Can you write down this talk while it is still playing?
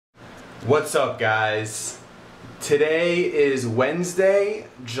What's up, guys? Today is Wednesday,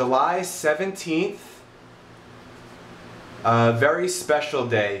 July 17th. A very special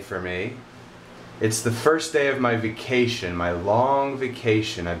day for me. It's the first day of my vacation, my long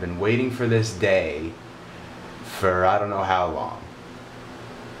vacation. I've been waiting for this day for I don't know how long.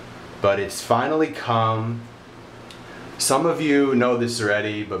 But it's finally come. Some of you know this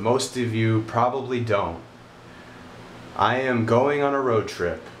already, but most of you probably don't. I am going on a road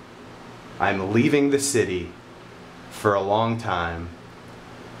trip. I'm leaving the city for a long time.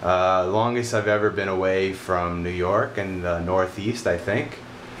 Longest I've ever been away from New York and the Northeast, I think.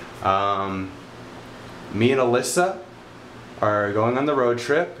 Me and Alyssa are going on the road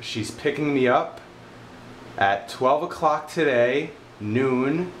trip. She's picking me up at 12 o'clock today,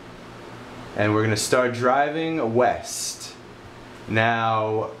 noon, and we're gonna start driving west.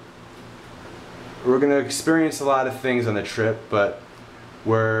 Now, we're gonna experience a lot of things on the trip, but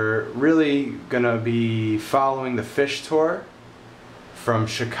we're really gonna be following the fish tour from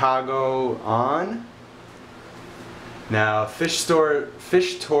Chicago on. Now, fish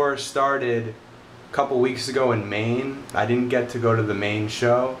tour started a couple weeks ago in Maine. I didn't get to go to the Maine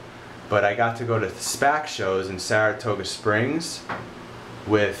show, but I got to go to the SPAC shows in Saratoga Springs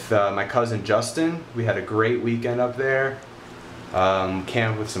with my cousin Justin. We had a great weekend up there.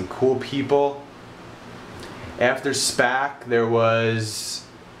 Camped with some cool people. After SPAC, there was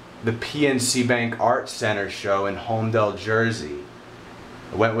the PNC Bank Art Center show in Holmdel, Jersey.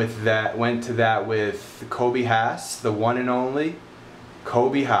 I went to that with Kobe Haas, the one and only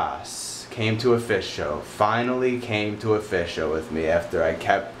Kobe Haas. Came to a fish show. Finally came to a fish show with me after I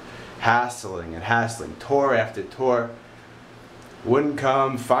kept hassling and hassling, tour after tour. Wouldn't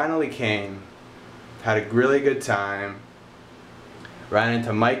come, finally came. Had a really good time. Ran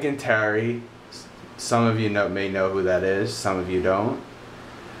into Mike and Terry. Some of you may know who that is, some of you don't.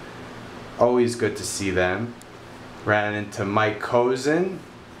 Always good to see them. Ran into Mike Cozen,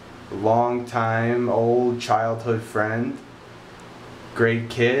 long time, old childhood friend.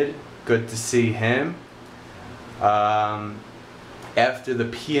 Great kid, good to see him. After the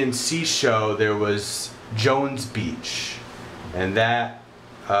PNC show, there was Jones Beach, and that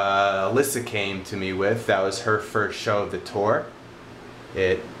Alyssa came to me with. That was her first show of the tour.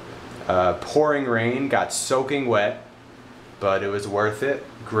 Pouring rain, got soaking wet, but it was worth it.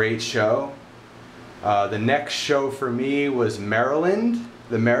 Great show. The next show for me was Maryland.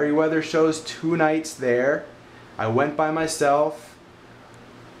 The Merriweather shows, 2 nights there. I went by myself,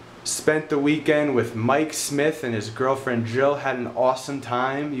 spent the weekend with Mike Smith and his girlfriend Jill, had an awesome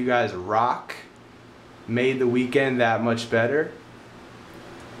time. You guys rock. Made the weekend that much better.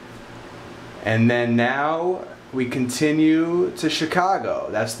 And then now we continue to Chicago.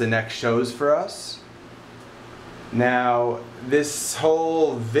 That's the next shows for us. Now, this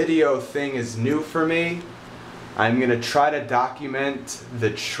whole video thing is new for me. I'm gonna try to document the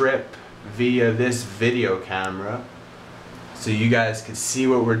trip via this video camera so you guys can see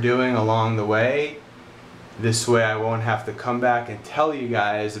what we're doing along the way. This way I won't have to come back and tell you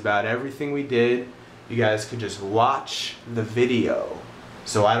guys about everything we did. You guys could just watch the video,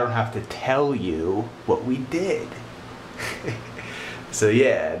 so I don't have to tell you what we did. So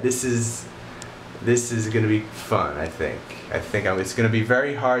yeah, this is gonna be fun. I think it's gonna be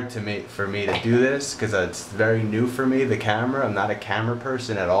very hard for me to do this because it's very new for me, the camera. I'm not a camera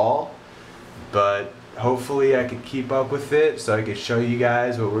person at all, but hopefully I could keep up with it so I could show you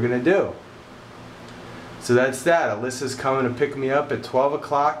guys what we're gonna do. So that's that. Alyssa's coming to pick me up at 12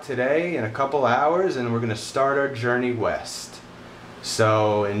 o'clock today in a couple hours, and we're gonna start our journey west.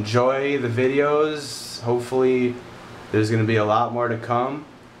 So enjoy the videos. Hopefully there's going to be a lot more to come,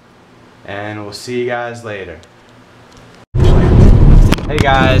 and we'll see you guys later. Hey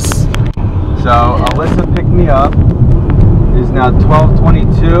guys, so Alyssa picked me up. It is now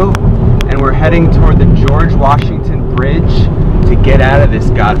 12:22 and we're heading toward the George Washington Bridge to get out of this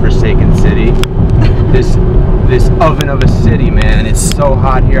godforsaken city. This oven of a city, man. It's so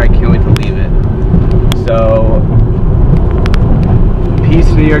hot here, I can't wait to leave it. So peace,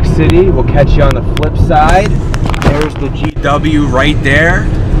 New York City. We'll catch you on the flip side. There's the GW right there.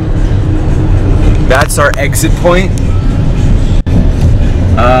 That's our exit point.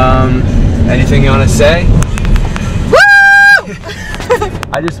 Anything you want to say? Woo!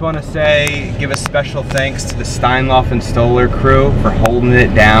 I just want to give a special thanks to the Steinloff and Stoller crew for holding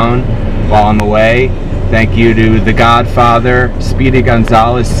it down while I'm away. Thank you to the Godfather, Speedy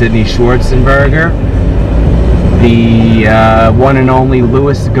Gonzalez, Sidney Schwarzenberger, the one and only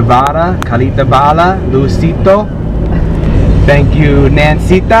Luis Guevara, Carita Bala, Luisito. Thank you,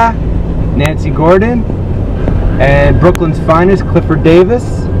 Nancy Gordon, and Brooklyn's finest, Clifford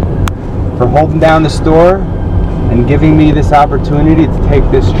Davis. for holding down the store and giving me this opportunity to take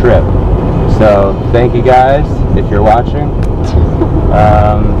this trip. So thank you guys if you're watching.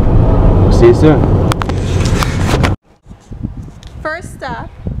 We'll see you soon. First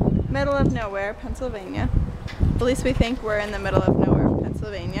stop, middle of nowhere, Pennsylvania. At least we think we're in the middle of nowhere,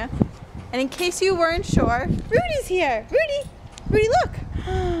 Pennsylvania. And in case you weren't sure, Rudy's here. Rudy, look.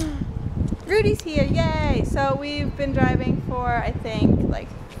 Rudy's here, yay. So we've been driving for, I think, like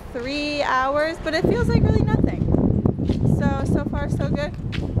 3 hours, but it feels like really nothing. So far so good.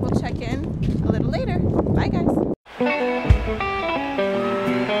 We'll check in a little later. Bye guys.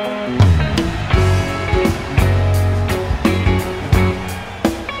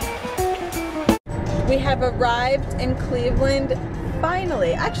 We have arrived in Cleveland,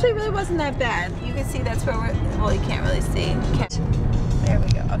 finally. Actually, it really wasn't that bad. You can see that's where we're, well, you can't really see. There we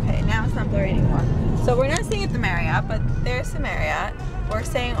go. Okay, now it's not blurry anymore. So we're not staying at the Marriott, but there's the Marriott. We're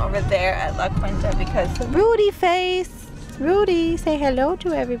staying over there at La Quinta because Rudy face. Rudy, say hello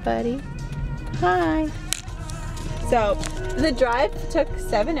to everybody. Hi. So the drive took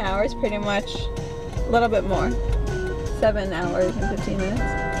 7 hours, pretty much, a little bit more. 7 hours and 15 minutes.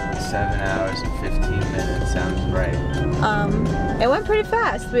 7 hours and 15 minutes, sounds right. It went pretty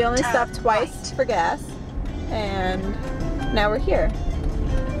fast. We only stopped twice for gas, and now we're here.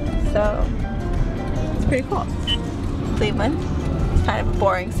 So it's pretty cool. Cleveland, it's kind of a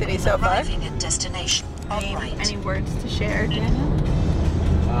boring city so far. Destination. Any words to share, Daniel?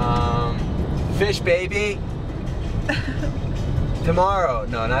 Fish, baby. Tomorrow,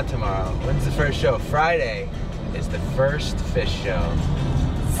 no, not tomorrow. When's the first show? Friday is the first fish show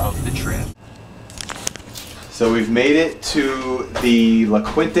of the trip. So we've made it to the La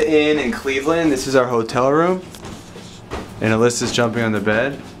Quinta Inn in Cleveland. This is our hotel room. And Alyssa's jumping on the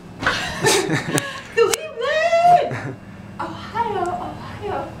bed. Cleveland! Ohio.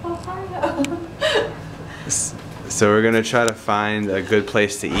 So we're gonna try to find a good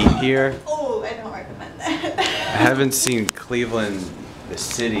place to eat here. Oh, I don't recommend that. I haven't seen Cleveland, the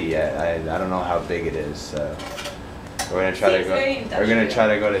city yet. I don't know how big it is. So we're gonna try to go. We're gonna try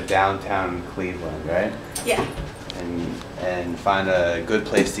to go to downtown Cleveland, right? Yeah. And find a good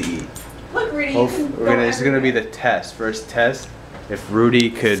place to eat. Look, Rudy. This is gonna be the test. First test. If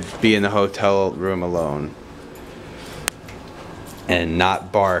Rudy could be in the hotel room alone and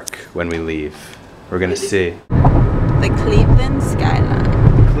not bark when we leave. We're gonna see. The Cleveland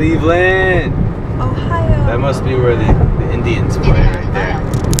skyline. Cleveland! Ohio. That must be where the Indians play right there.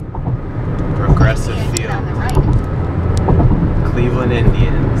 Progressive field. Cleveland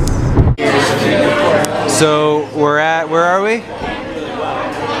Indians. So we're at, where are we?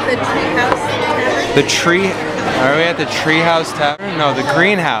 The Treehouse Tavern. The tree, are we at the Treehouse Tavern? No, the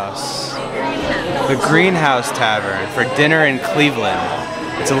Greenhouse. The Greenhouse Tavern for dinner in Cleveland.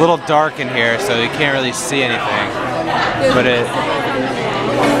 It's a little dark in here, so you can't really see anything. But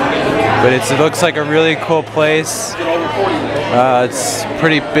it looks like a really cool place. It's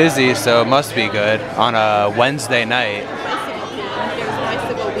pretty busy, so it must be good on a Wednesday night.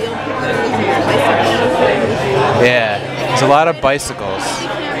 Yeah, there's a lot of bicycles.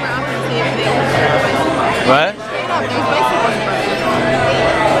 What?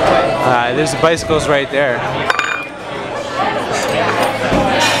 There's the bicycles right there.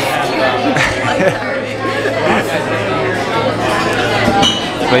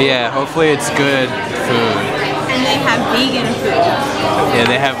 But yeah, hopefully it's good food. And they have vegan food. Yeah,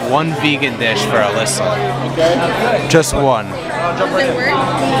 they have one vegan dish for Alyssa. Just one. Does it work?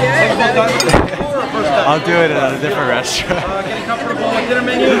 I'll do it at a different restaurant.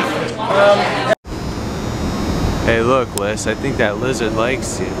 Hey look, Liz, I think that lizard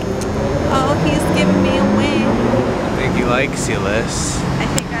likes you. Oh, he's giving me a wink. I think he likes you, Liz. I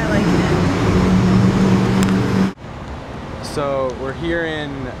think I like him. So we're here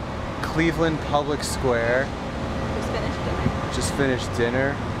in Cleveland Public Square. Just finished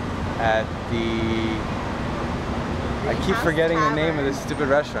dinner at the, I keep forgetting the name of this stupid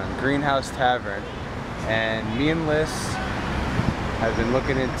restaurant, Greenhouse Tavern. And me and Liz have been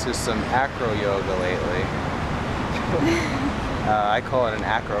looking into some acro yoga lately. I call it an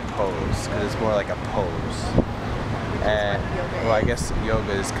acro pose because it's more like a pose. And well, I guess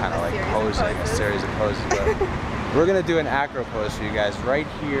yoga is kind of like posing, a series of poses. But we're gonna do an acro pose for you guys right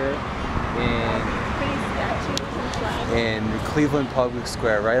here in Cleveland Public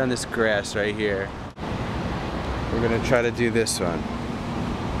Square, right on this grass right here. We're gonna try to do this one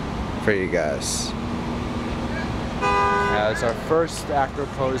for you guys. It's our first acro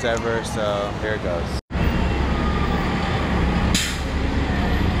pose ever, so here it goes.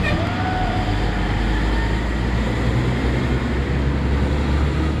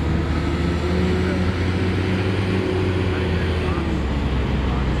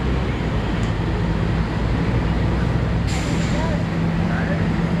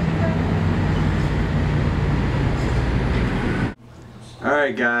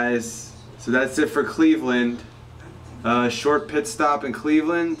 Alright guys, so that's it for Cleveland. Short pit stop in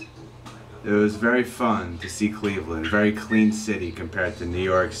Cleveland. It was very fun to see Cleveland. Very clean city compared to New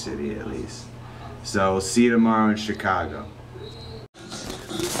York City at least. So we'll see you tomorrow in Chicago.